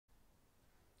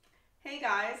Hey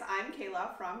guys, I'm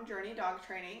Kayla from Journey Dog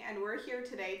Training, and we're here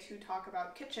today to talk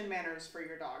about kitchen manners for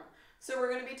your dog. So we're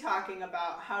going to be talking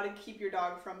about how to keep your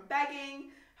dog from begging,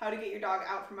 how to get your dog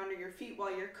out from under your feet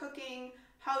while you're cooking,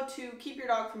 how to keep your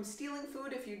dog from stealing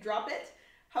food if you drop it,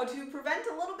 how to prevent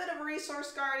a little bit of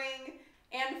resource guarding,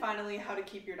 and finally how to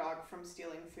keep your dog from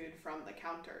stealing food from the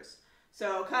counters.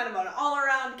 So kind of an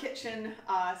all-around kitchen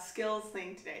skills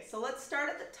thing today. So let's start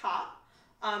at the top.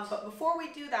 But before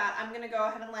we do that, I'm going to go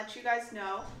ahead and let you guys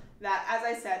know that, as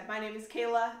I said, my name is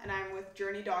Kayla and I'm with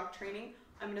Journey Dog Training.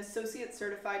 I'm an associate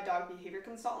certified dog behavior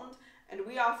consultant, and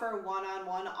we offer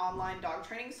one-on-one online dog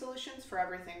training solutions for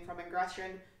everything from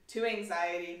aggression to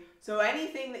anxiety. So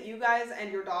anything that you guys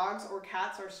and your dogs or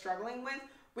cats are struggling with,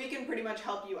 we can pretty much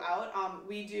help you out.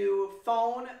 We do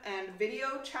phone and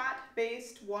video chat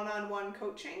based one-on-one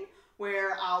coaching,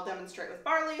 where I'll demonstrate with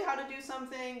Barley how to do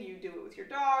something, you do it with your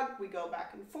dog, we go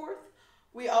back and forth.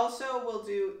 We also will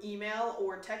do email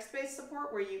or text-based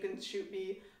support where you can shoot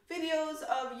me videos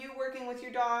of you working with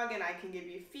your dog and I can give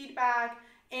you feedback,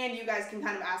 and you guys can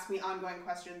kind of ask me ongoing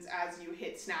questions as you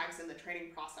hit snags in the training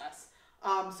process.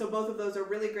 So both of those are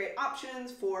really great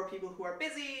options for people who are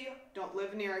busy, don't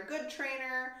live near a good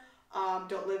trainer,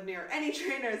 don't live near any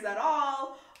trainers at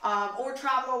all, or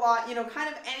travel a lot, you know,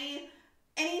 kind of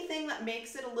anything that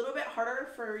makes it a little bit harder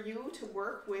for you to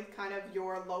work with kind of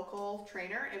your local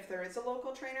trainer. If there is a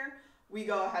local trainer, we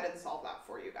go ahead and solve that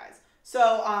for you guys.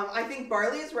 So I think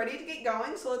Barley is ready to get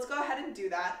going, so let's go ahead and do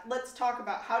that. Let's talk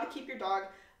about how to keep your dog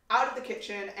out of the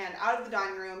kitchen and out of the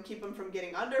dining room, keep them from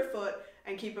getting underfoot,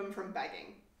 and keep them from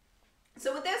begging.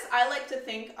 So with this, I like to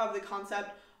think of the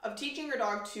concept of teaching your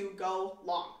dog to go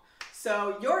long.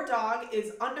 So your dog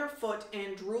is underfoot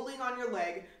and drooling on your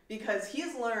leg because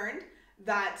he's learned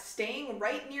that staying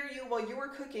right near you while you are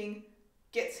cooking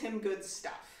gets him good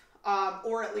stuff,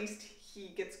 or at least he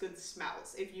gets good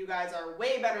smells. If you guys are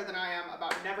way better than I am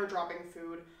about never dropping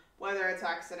food, whether it's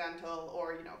accidental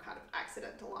or, you know, kind of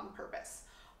accidental on purpose,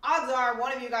 odds are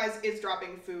one of you guys is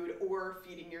dropping food or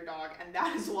feeding your dog, and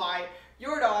that is why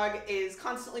your dog is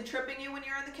constantly tripping you when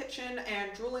you're in the kitchen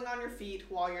and drooling on your feet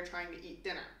while you're trying to eat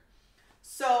dinner.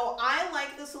 So I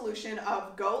like the solution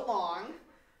of go long,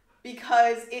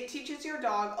 because it teaches your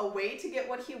dog a way to get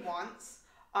what he wants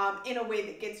in a way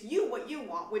that gets you what you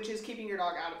want, which is keeping your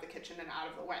dog out of the kitchen and out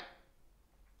of the way.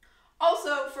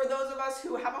 Also, for those of us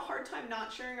who have a hard time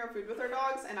not sharing our food with our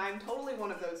dogs, and I'm totally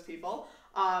one of those people,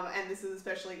 and this is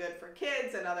especially good for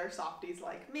kids and other softies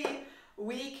like me,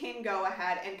 we can go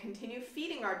ahead and continue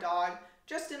feeding our dog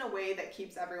just in a way that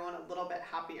keeps everyone a little bit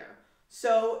happier.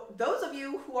 So those of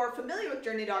you who are familiar with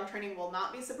Journey Dog Training will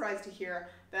not be surprised to hear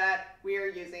that we are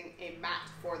using a mat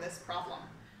for this problem.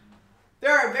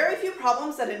 There are very few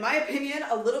problems that, in my opinion,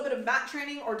 a little bit of mat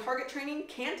training or target training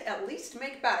can't at least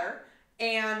make better,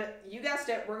 and you guessed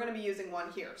it, we're going to be using one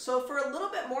here. So for a little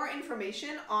bit more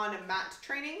information on mat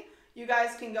training, you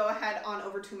guys can go ahead on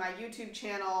over to my YouTube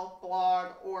channel, blog,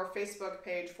 or Facebook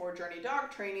page for Journey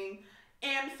Dog Training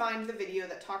and find the video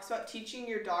that talks about teaching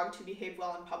your dog to behave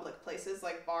well in public places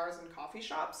like bars and coffee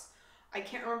shops. I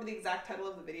can't remember the exact title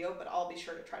of the video, but I'll be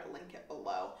sure to try to link it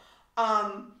below.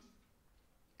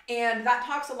 And that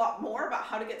talks a lot more about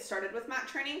how to get started with mat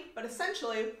training, but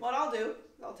essentially what I'll do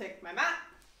is I'll take my mat,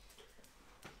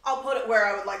 I'll put it where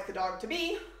I would like the dog to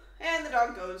be, and the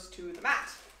dog goes to the mat.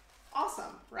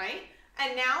 Awesome, right?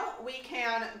 And now we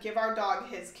can give our dog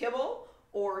his kibble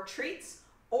or treats,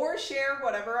 or share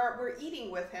whatever we're eating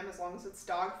with him, as long as it's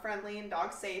dog friendly and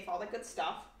dog safe, all that good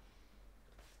stuff,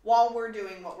 while we're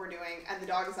doing what we're doing and the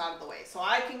dog is out of the way. So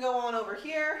I can go on over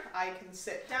here, I can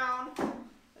sit down.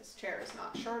 This chair is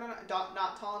not short enough,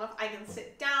 not tall enough. I can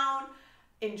sit down,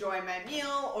 enjoy my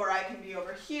meal, or I can be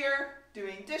over here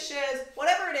doing dishes,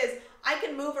 whatever it is. I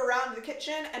can move around the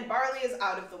kitchen and Barley is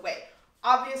out of the way.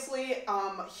 Obviously,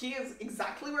 he is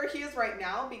exactly where he is right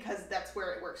now because that's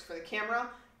where it works for the camera.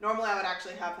 Normally I would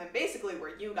actually have him basically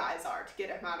where you guys are to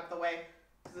get him out of the way,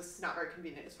 because this is not very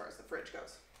convenient as far as the fridge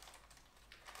goes.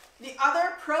 The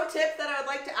other pro tip that I would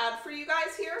like to add for you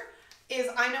guys here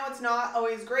is, I know it's not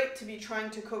always great to be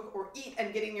trying to cook or eat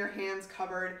and getting your hands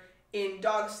covered in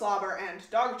dog slobber and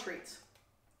dog treats.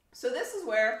 So this is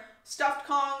where stuffed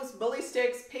Kongs, bully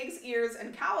sticks, pig's ears,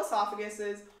 and cow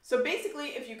esophaguses. So basically,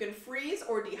 if you can freeze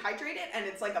or dehydrate it and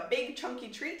it's like a big chunky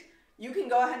treat, you can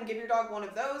go ahead and give your dog one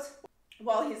of those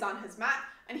while he's on his mat,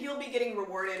 and he'll be getting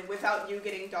rewarded without you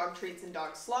getting dog treats and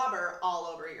dog slobber all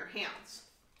over your hands.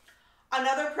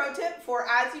 Another pro tip for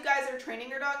as you guys are training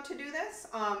your dog to do this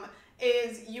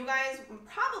is you guys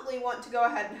probably want to go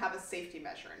ahead and have a safety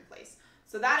measure in place.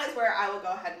 So that is where I will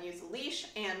go ahead and use a leash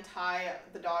and tie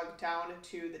the dog down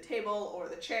to the table or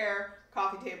the chair,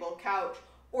 coffee table, couch,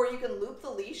 or you can loop the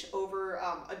leash over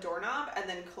a doorknob and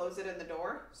then close it in the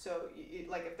door. So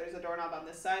like if there's a doorknob on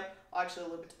this side, I'll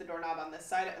actually loop it to the doorknob on this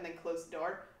side and then close the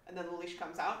door and then the leash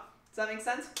comes out. Does that make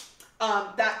sense?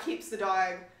 That keeps the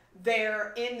dog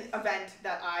there in event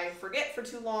that I forget for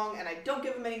too long and I don't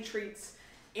give him any treats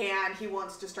and he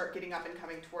wants to start getting up and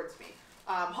coming towards me.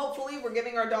 Hopefully we're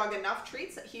giving our dog enough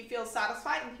treats that he feels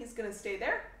satisfied and he's gonna stay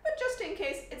there, but just in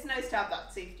case, it's nice to have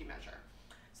that safety measure.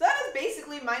 So that is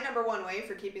basically my number one way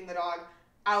for keeping the dog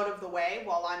out of the way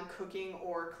while I'm cooking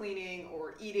or cleaning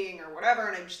or eating or whatever,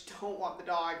 and I just don't want the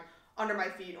dog under my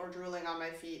feet or drooling on my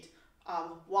feet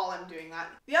while I'm doing that.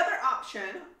 The other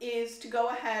option is to go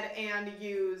ahead and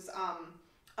use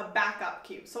a backup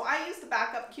cue. So I use the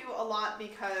backup cue a lot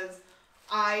because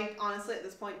I honestly at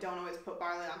this point don't always put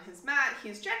Barley on his mat.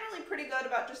 He's generally pretty good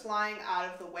about just lying out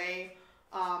of the way,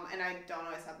 and I don't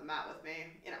always have the mat with me.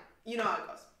 You know how it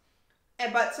goes.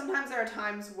 But sometimes there are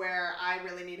times where I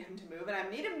really need him to move, and I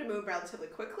need him to move relatively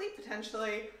quickly,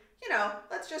 potentially,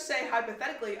 let's just say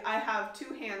hypothetically, I have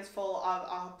 2 hands full of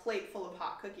a plate full of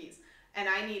hot cookies, and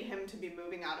I need him to be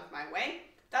moving out of my way.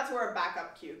 That's where a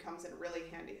backup cue comes in really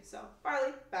handy. So,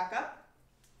 Barley, back up.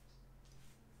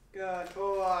 Good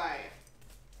boy.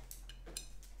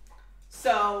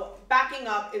 So, backing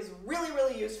up is really,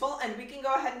 really useful, and we can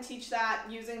go ahead and teach that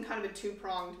using kind of a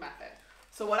 2-pronged method.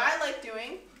 So what I like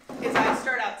doing is I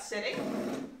start out sitting.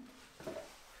 Come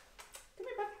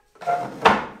here, bud.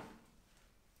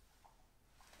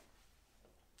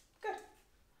 Good.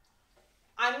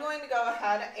 I'm going to go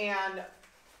ahead and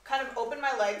kind of open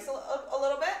my legs a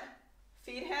little bit,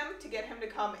 feed him to get him to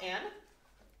come in,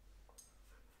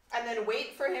 and then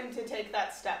wait for him to take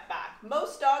that step back.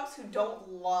 Most dogs who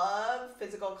don't love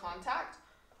physical contact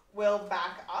will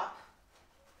back up.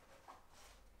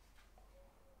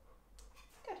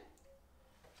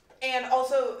 And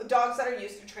also, dogs that are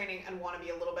used to training and want to be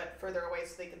a little bit further away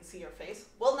so they can see your face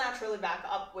will naturally back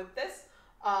up with this.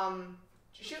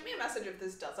 Shoot me a message if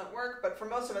this doesn't work, but for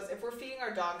most of us, if we're feeding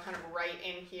our dog kind of right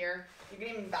in here, you can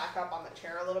even back up on the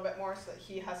chair a little bit more so that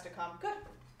he has to come. Good.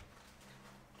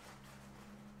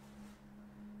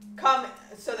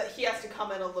 So that he has to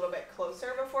come in a little bit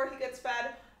closer before he gets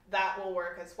fed. That will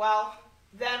work as well.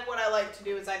 Then what I like to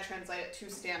do is I translate it to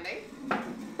standing.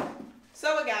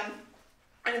 So again,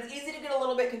 and it's easy to get a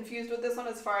little bit confused with this one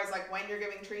as far as like when you're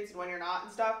giving treats and when you're not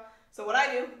and stuff. So what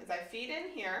I do is I feed in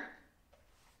here,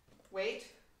 wait,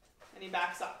 and he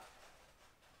backs up.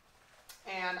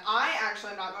 And I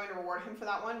actually am not going to reward him for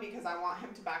that one because I want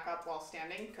him to back up while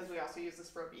standing because we also use this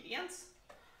for obedience.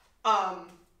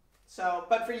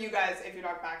 But for you guys, if your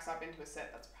dog backs up into a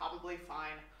sit, that's probably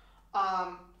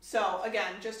fine. So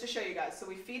again, just to show you guys, so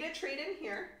we feed a treat in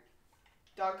here,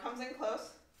 dog comes in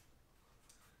close.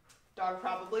 Dog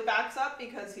probably backs up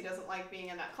because he doesn't like being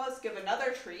in that close. Give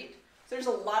another treat. So there's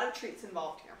a lot of treats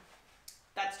involved here.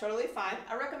 That's totally fine.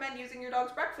 I recommend using your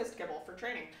dog's breakfast kibble for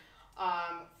training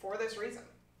for this reason.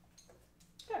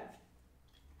 Good.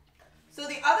 So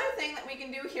the other thing that we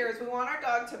can do here is we want our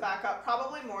dog to back up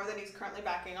probably more than he's currently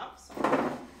backing up. So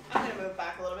I'm going to move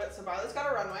back a little bit. So Barley's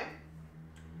got a runway.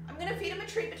 I'm going to feed him a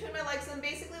treat between my legs, and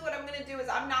basically what I'm going to do is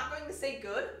I'm not going to say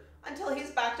good until he's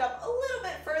backed up a little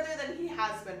bit further than he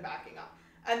has been backing up.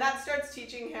 And that starts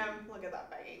teaching him, look at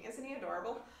that begging, isn't he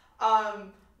adorable?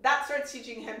 That starts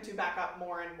teaching him to back up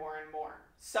more and more and more.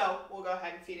 So we'll go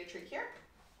ahead and feed a treat here.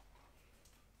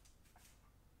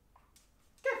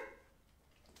 Good.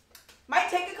 Might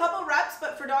take a couple reps,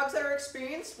 but for dogs that are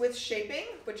experienced with shaping,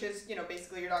 which is,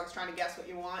 basically your dog's trying to guess what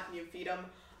you want and you feed them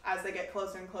as they get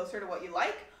closer and closer to what you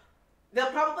like,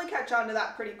 they'll probably catch on to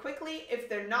that pretty quickly. If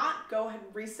they're not, go ahead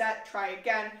and reset, try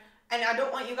again. And I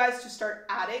don't want you guys to start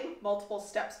adding multiple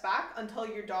steps back until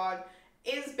your dog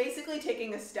is basically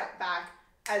taking a step back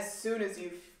as soon as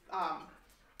he's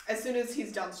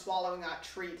done swallowing that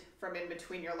treat from in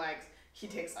between your legs, he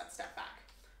takes that step back.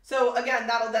 So again,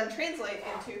 that'll then translate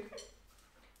into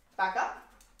back up.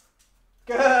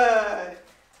 Good.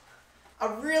 A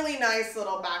really nice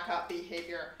little back up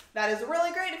behavior. That is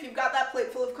really great if you've got that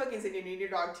plate full of cookies and you need your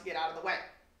dog to get out of the way.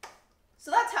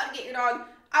 So that's how to get your dog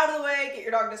out of the way, get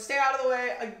your dog to stay out of the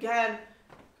way. Again,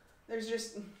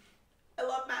 I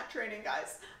love mat training,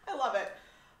 guys. I love it.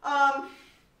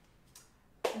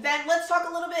 Then let's talk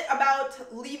a little bit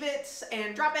about leave it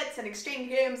and drop it and exchange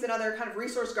games and other kind of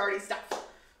resource guardy stuff.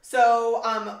 So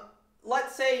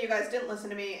let's say you guys didn't listen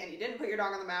to me and you didn't put your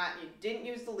dog on the mat and you didn't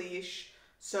use the leash.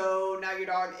 So now your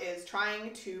dog is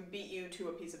trying to beat you to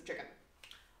a piece of chicken.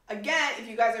 Again, if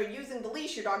you guys are using the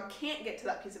leash, your dog can't get to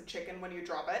that piece of chicken when you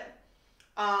drop it.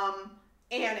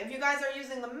 And if you guys are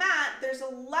using the mat, there's a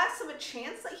less of a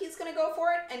chance that he's gonna go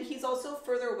for it, and he's also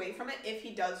further away from it if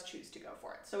he does choose to go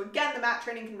for it. So again, the mat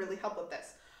training can really help with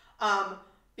this.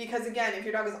 Because again, if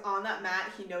your dog is on that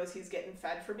mat, he knows he's getting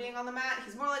fed for being on the mat.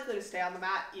 He's more likely to stay on the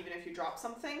mat even if you drop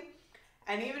something.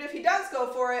 And even if he does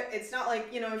go for it, it's not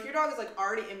like, you know, if your dog is like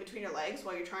already in between your legs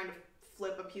while you're trying to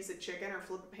flip a piece of chicken or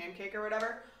flip a pancake or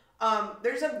whatever,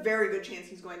 there's a very good chance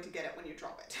he's going to get it when you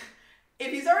drop it.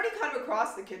 If he's already kind of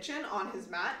across the kitchen on his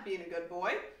mat, being a good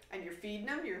boy, and you're feeding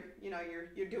him,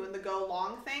 you're doing the go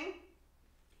long thing,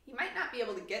 he might not be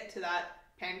able to get to that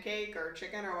pancake or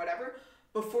chicken or whatever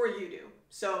before you do.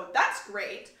 So that's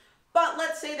great. But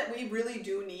let's say that we really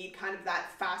do need kind of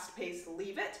that fast-paced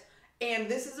leave it. And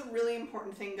this is a really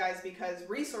important thing, guys, because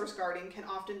resource guarding can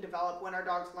often develop when our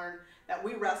dogs learn that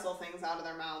we wrestle things out of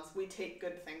their mouths, we take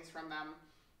good things from them,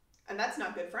 and that's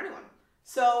not good for anyone.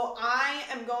 So I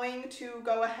am going to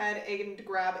go ahead and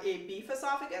grab a beef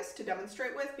esophagus to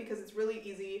demonstrate with, because it's really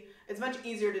easy. It's much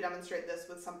easier to demonstrate this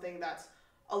with something that's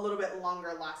a little bit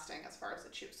longer lasting as far as the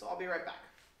chew. So I'll be right back.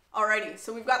 Alrighty,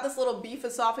 so we've got this little beef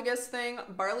esophagus thing.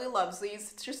 Barley loves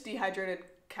these. It's just dehydrated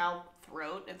cow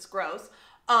throat. It's gross.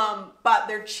 But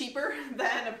they're cheaper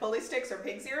than pulley sticks or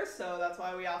pig's ears, so that's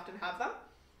why we often have them.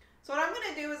 So what I'm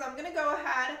going to do is I'm going to go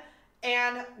ahead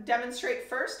and demonstrate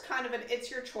first kind of an it's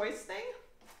your choice thing,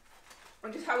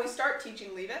 which is how we start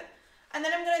teaching leave it. And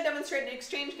then I'm going to demonstrate an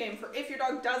exchange game for if your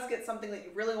dog does get something that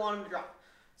you really want him to drop.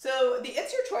 So the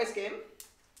it's your choice game.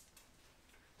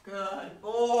 Good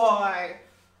boy.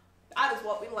 That is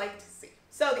what we like to see.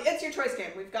 So the it's your choice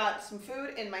game. We've got some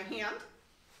food in my hand.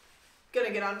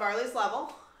 Gonna get on Barley's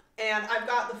level. And I've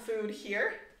got the food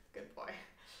here. Good boy.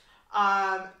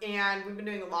 And we've been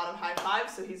doing a lot of high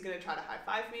fives, so he's gonna try to high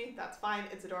five me. That's fine,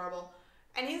 it's adorable.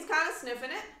 And he's kind of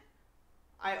sniffing it.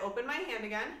 I open my hand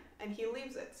again, and he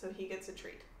leaves it, so he gets a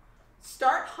treat.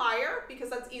 Start higher, because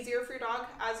that's easier for your dog.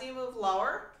 As you move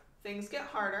lower, things get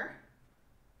harder.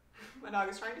 My dog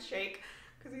is trying to shake,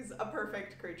 because he's a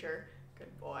perfect creature.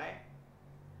 Good boy.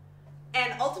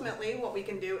 And ultimately, what we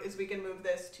can do is we can move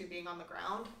this to being on the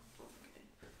ground.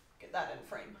 Get that in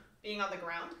frame. Being on the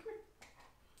ground. Come here.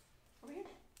 Over here.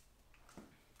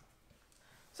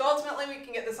 So ultimately, we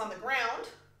can get this on the ground.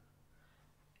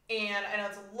 And I know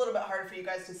it's a little bit harder for you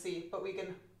guys to see, but we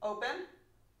can open.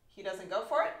 He doesn't go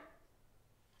for it,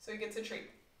 so he gets a treat.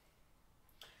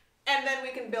 And then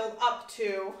we can build up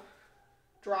to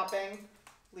dropping,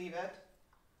 leave it,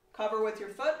 cover with your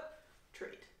foot,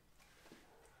 treat.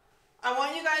 I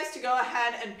want you guys to go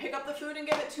ahead and pick up the food and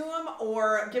give it to him,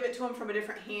 or give it to him from a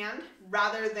different hand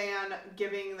rather than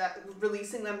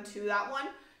releasing them to that one,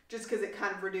 just because it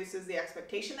kind of reduces the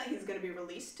expectation that he's going to be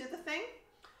released to the thing.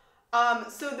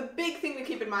 So the big thing to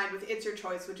keep in mind with It's Your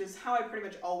Choice, which is how I pretty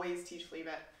much always teach leave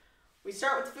it. We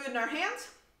start with food in our hands.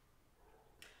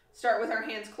 Start with our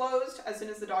hands closed. As soon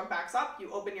as the dog backs up,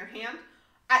 you open your hand.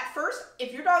 At first,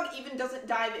 if your dog even doesn't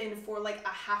dive in for like a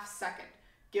half second,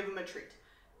 give him a treat.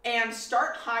 And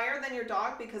start higher than your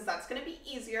dog, because that's going to be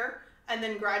easier, and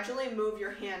then gradually move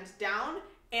your hand down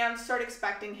and start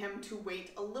expecting him to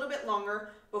wait a little bit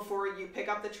longer before you pick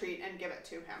up the treat and give it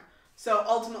to him. So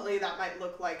ultimately that might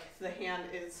look like the hand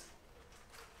is,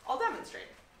 I'll demonstrate.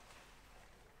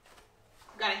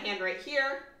 I've got a hand right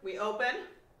here, we open,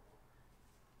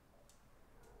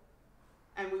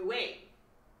 and we wait.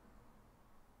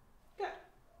 Good.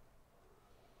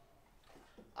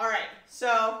 All right,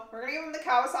 so we're gonna give him the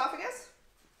cow esophagus,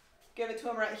 give it to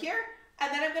him right here,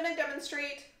 and then I'm gonna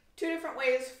demonstrate two different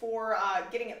ways for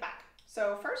getting it back.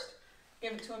 So first,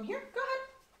 give it to him here, go ahead.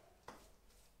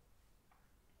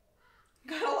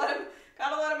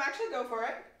 Gotta let him actually go for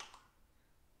it.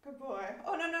 Good boy.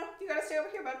 Oh, no, you gotta stay over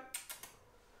here, bud.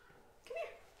 Come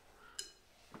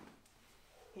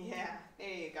here. Yeah, there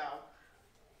you go.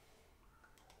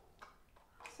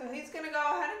 So he's gonna go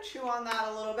ahead and chew on that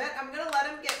a little bit. I'm gonna let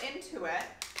him get into it,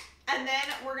 and then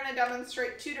we're gonna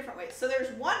demonstrate two different ways. So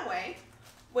there's one way,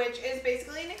 which is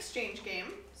basically an exchange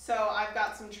game. So I've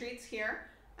got some treats here.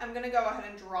 I'm gonna go ahead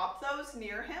and drop those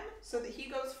near him so that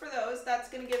he goes for those. That's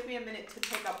gonna give me a minute to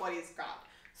pick up what he's got.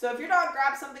 So if your dog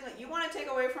grabs something that you wanna take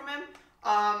away from him,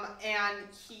 and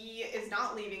he is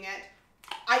not leaving it,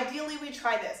 ideally we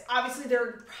try this. Obviously there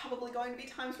are probably going to be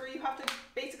times where you have to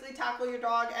basically tackle your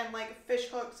dog and like fish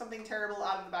hook something terrible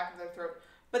out of the back of their throat,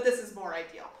 but this is more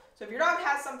ideal. So if your dog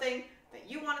has something that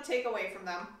you wanna take away from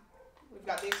them, we've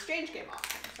got the exchange game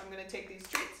option. So I'm gonna take these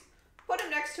treats, put him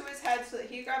next to his head so that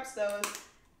he grabs those,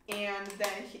 and then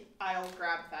I'll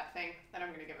grab that thing, then I'm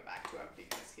going to give it back to him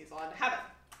because he's allowed to have it.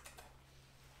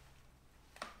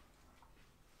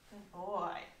 Good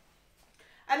boy.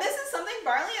 And this is something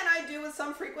Barley and I do with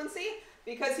some frequency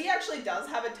because he actually does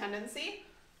have a tendency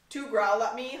to growl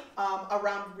at me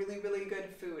around really, really good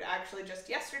food. Actually, just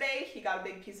yesterday, he got a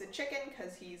big piece of chicken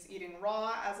because he's eating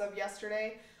raw as of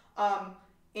yesterday.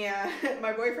 And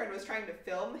my boyfriend was trying to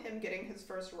film him getting his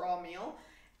first raw meal,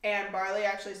 and Barley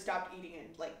actually stopped eating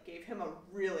and like gave him a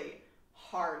really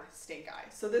hard stink eye.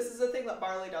 So this is a thing that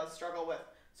Barley does struggle with.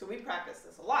 So we practice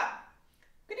this a lot.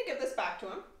 I'm gonna give this back to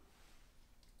him.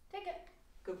 Take it.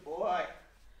 Good boy.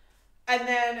 And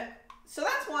then, so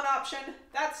that's one option.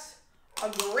 That's a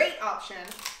great option.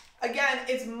 Again,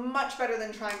 it's much better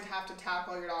than trying to have to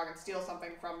tackle your dog and steal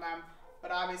something from them.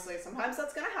 But obviously, sometimes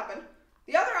that's gonna happen.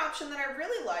 The other option that I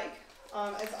really like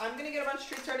is I'm gonna get a bunch of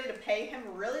treats ready to pay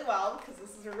him really well because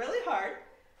this is really hard.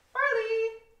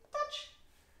 Barley, touch.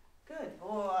 Good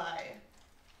boy.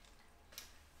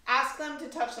 Ask them to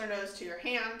touch their nose to your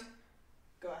hand.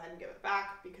 Go ahead and give it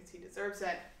back because he deserves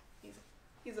it.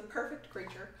 He's a perfect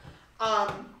creature.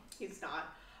 He's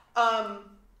not.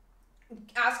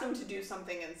 Ask him to do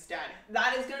something instead.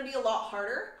 That is going to be a lot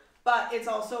harder, but it's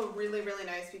also really, really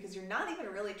nice because you're not even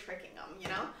really tricking them, you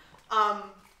know?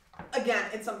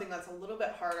 Again, it's something that's a little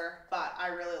bit harder, but I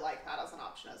really like that as an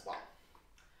option as well.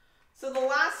 So the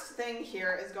last thing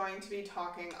here is going to be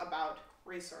talking about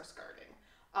resource guarding.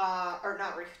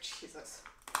 Jesus.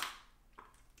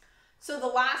 So the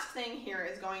last thing here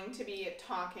is going to be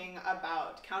talking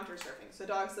about counter surfing. So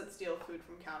dogs that steal food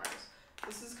from counters.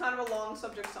 This is kind of a long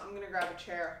subject, so I'm going to grab a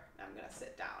chair and I'm going to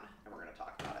sit down and we're going to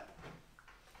talk about it.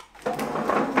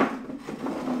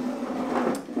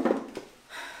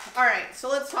 All right, so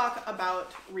let's talk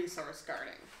about resource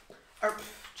guarding.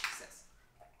 Jesus.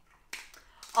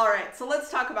 All right, so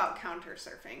let's talk about counter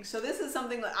surfing. So this is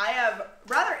something that I have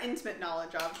rather intimate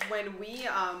knowledge of. When we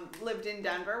lived in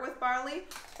Denver with Barley,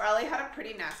 Barley had a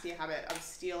pretty nasty habit of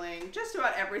stealing just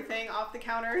about everything off the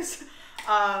counters.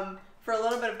 For a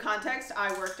little bit of context,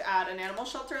 I worked at an animal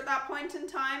shelter at that point in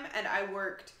time, and I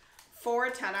worked 4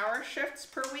 10-hour shifts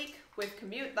per week with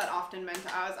commute. That often meant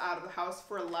I was out of the house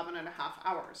for 11 and a half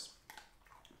hours.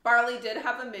 Barley did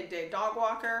have a midday dog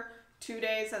walker 2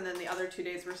 days, and then the other 2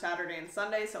 days were Saturday and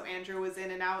Sunday, so Andrew was in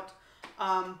and out.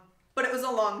 But it was a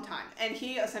long time, and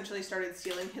he essentially started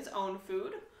stealing his own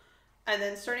food, and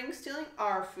then starting stealing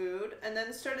our food, and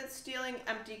then started stealing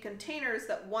empty containers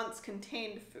that once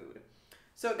contained food.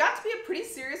 So it got to be a pretty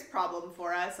serious problem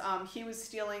for us. He was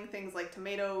stealing things like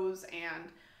tomatoes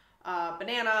and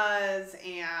bananas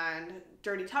and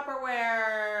dirty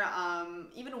Tupperware,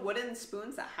 even wooden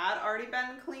spoons that had already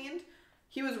been cleaned.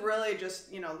 He was really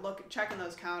just, you know, checking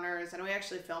those counters, and we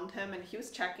actually filmed him, and he was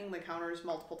checking the counters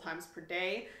multiple times per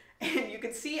day. And you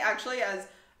could see actually at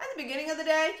the beginning of the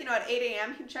day, you know, at 8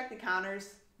 a.m., he'd check the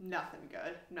counters, nothing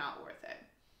good, not worth it.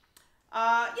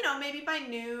 You know, maybe by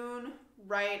noon,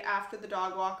 right after the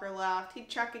dog walker left, he'd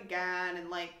check again, and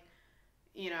like,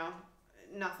 you know,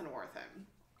 nothing worth it.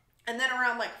 And then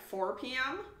around like 4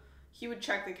 p.m., he would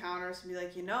check the counters and be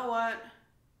like, you know what?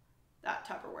 That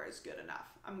Tupperware is good enough.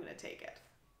 I'm going to take it.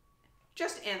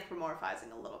 Just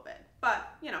anthropomorphizing a little bit. But,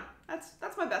 you know,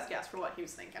 that's my best guess for what he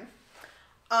was thinking.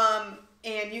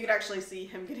 And you could actually see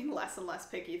him getting less and less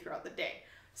picky throughout the day.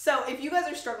 So if you guys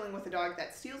are struggling with a dog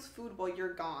that steals food while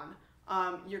you're gone,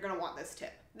 you're going to want this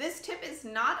tip. This tip is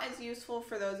not as useful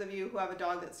for those of you who have a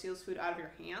dog that steals food out of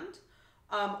your hand,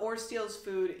 or steals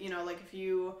food, you know, like if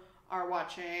you are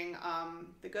watching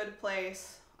The Good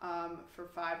Place for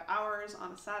 5 hours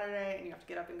on a Saturday and you have to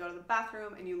get up and go to the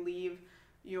bathroom and you leave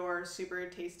your super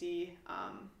tasty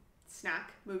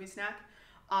movie snack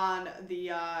on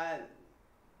the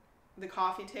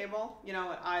coffee table, you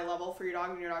know, at eye level for your dog,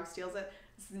 and your dog steals it.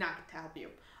 This is not going to help you.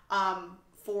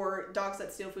 For dogs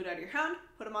that steal food out of your hand,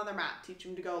 put them on their mat. Teach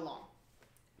them to go along.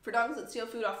 For dogs that steal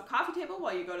food off the coffee table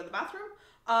while you go to the bathroom,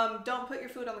 don't put your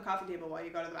food on the coffee table while you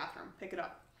go to the bathroom. Pick it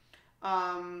up.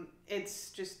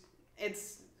 It's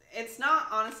not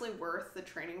honestly worth the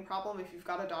training problem if you've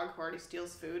got a dog who already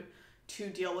steals food to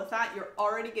deal with that. You're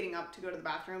already getting up to go to the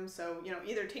bathroom, so, you know,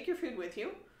 either take your food with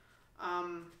you.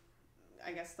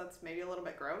 I guess that's maybe a little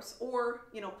bit gross, or,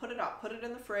 you know, put it up, put it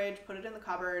in the fridge, put it in the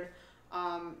cupboard.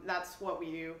 That's what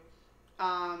we do.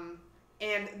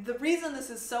 And the reason this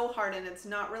is so hard, and it's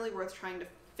not really worth trying to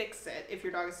fix it if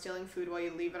your dog is stealing food while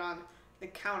you leave it on the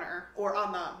counter or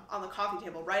on the coffee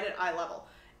table right at eye level,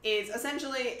 is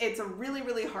essentially it's a really,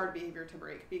 really hard behavior to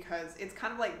break, because it's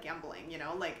kind of like gambling, you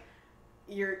know, like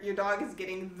your dog is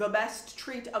getting the best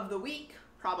treat of the week,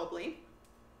 probably.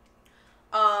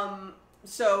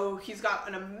 So he's got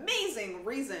an amazing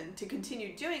reason to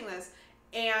continue doing this,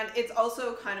 And it's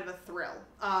also kind of a thrill,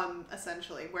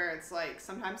 essentially, where it's like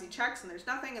sometimes he checks and there's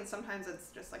nothing, and sometimes it's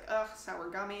just like, ugh, sour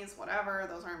gummies, whatever,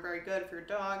 those aren't very good for your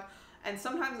dog. And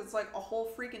sometimes it's like a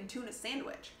whole freaking tuna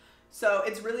sandwich. So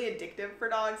it's really addictive for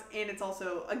dogs, and it's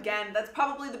also, again, that's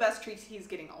probably the best treats he's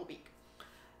getting all week.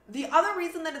 The other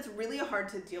reason that it's really hard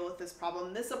to deal with this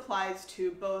problem, this applies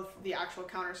to both the actual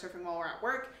counter surfing while we're at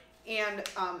work and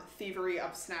thievery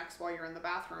of snacks while you're in the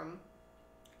bathroom,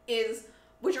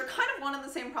 which are kind of one and the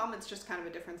same problem, it's just kind of a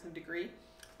difference in degree,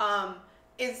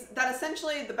 is that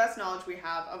essentially the best knowledge we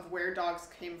have of where dogs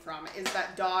came from is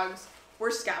that dogs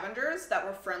were scavengers that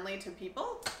were friendly to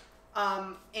people,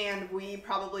 and we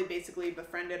probably basically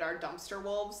befriended our dumpster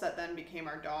wolves that then became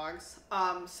our dogs.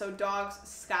 So dogs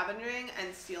scavenging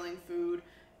and stealing food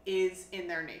is in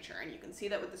their nature, and you can see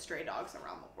that with the stray dogs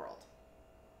around the world.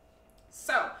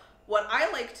 So what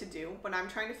I like to do when I'm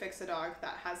trying to fix a dog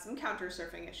that has some counter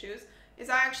surfing issues is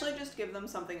I actually just give them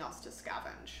something else to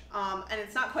scavenge. And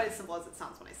it's not quite as simple as it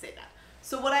sounds when I say that.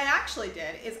 So what I actually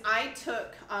did is I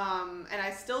took, and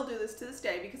I still do this to this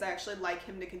day because I actually like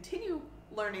him to continue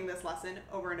learning this lesson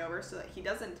over and over so that he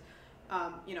doesn't,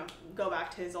 go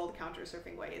back to his old counter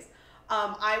surfing ways.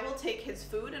 I will take his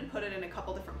food and put it in a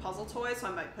couple different puzzle toys. So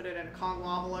I might put it in a Kong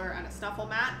wobbler and a snuffle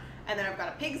mat. And then I've got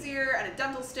a pig's ear and a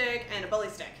dental stick and a bully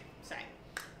stick, say.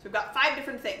 So we've got 5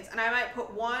 different things. And I might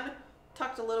put one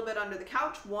tucked a little bit under the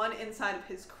couch, one inside of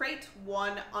his crate,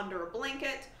 one under a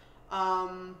blanket,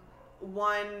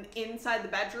 one inside the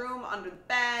bedroom under the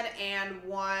bed, and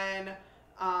one,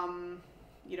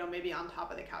 maybe on top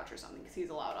of the couch or something because he's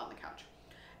allowed on the couch.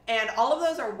 And all of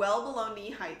those are well below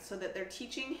knee height so that they're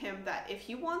teaching him that if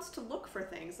he wants to look for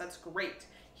things, that's great.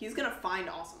 He's going to find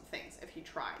awesome things if he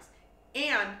tries.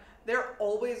 And they're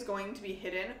always going to be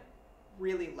hidden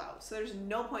really low. So there's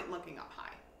no point looking up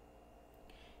high.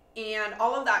 And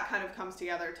all of that kind of comes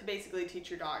together to basically teach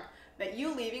your dog that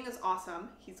you leaving is awesome.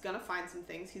 He's going to find some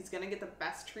things. He's going to get the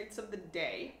best treats of the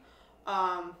day,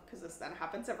 because this then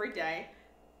happens every day.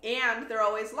 And they're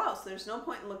always low, so there's no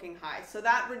point in looking high. So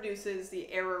that reduces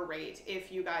the error rate.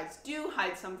 If you guys do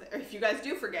hide something, or if you guys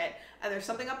do forget and there's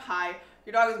something up high,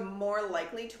 your dog is more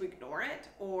likely to ignore it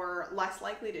or less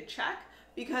likely to check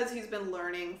because he's been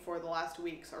learning for the last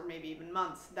weeks or maybe even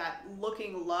months that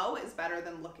looking low is better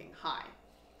than looking high.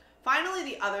 Finally,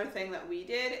 the other thing that we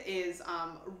did is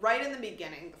right in the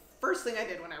beginning, the first thing I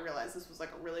did when I realized this was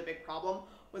like a really big problem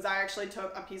was I actually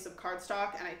took a piece of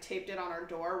cardstock and I taped it on our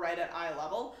door right at eye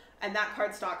level. And that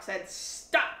cardstock said,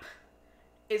 "Stop!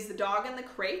 Is the dog in the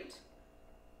crate?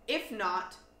 If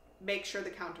not, make sure the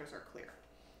counters are clear."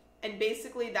 And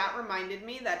basically that reminded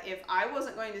me that if I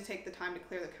wasn't going to take the time to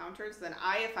clear the counters, then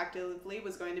I effectively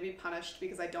was going to be punished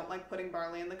because I don't like putting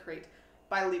Barley in the crate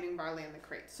by leaving Barley in the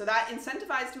crate. So that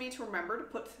incentivized me to remember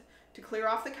to clear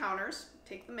off the counters,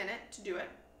 take the minute to do it.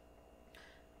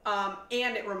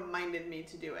 And it reminded me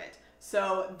to do it.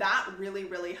 So that really,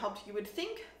 really helped. You would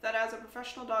think that as a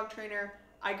professional dog trainer,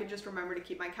 I could just remember to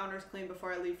keep my counters clean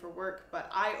before I leave for work, but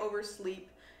I oversleep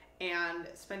and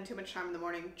spend too much time in the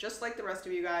morning, just like the rest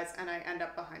of you guys, and I end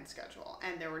up behind schedule.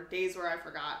 And there were days where I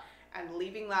forgot, and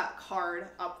leaving that card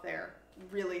up there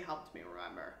really helped me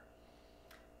remember.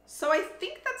 So I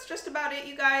think that's just about it,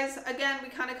 you guys. Again, we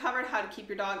kind of covered how to keep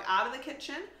your dog out of the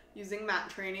kitchen using mat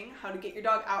training, how to get your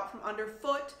dog out from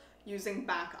underfoot using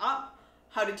back up,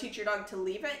 how to teach your dog to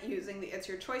leave it using the It's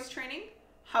Your Choice training,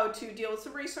 how to deal with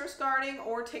some resource guarding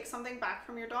or take something back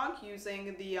from your dog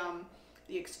using the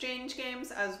exchange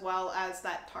games as well as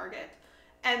that target.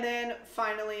 And then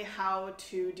finally, how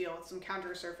to deal with some counter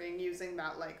surfing using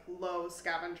that like low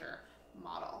scavenger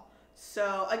model.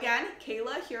 So again,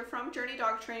 Kayla here from Journey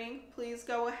Dog Training. Please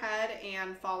go ahead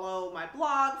and follow my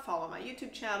blog, follow my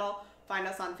YouTube channel, find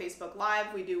us on Facebook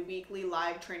Live. We do weekly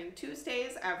live training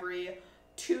Tuesdays every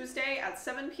Tuesday at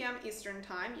 7 p.m. Eastern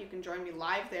Time. You can join me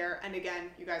live there. And again,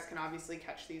 you guys can obviously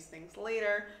catch these things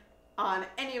later on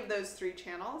any of those 3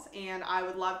 channels. And I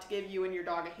would love to give you and your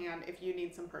dog a hand if you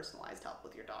need some personalized help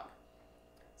with your dog.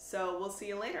 So we'll see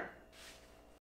you later.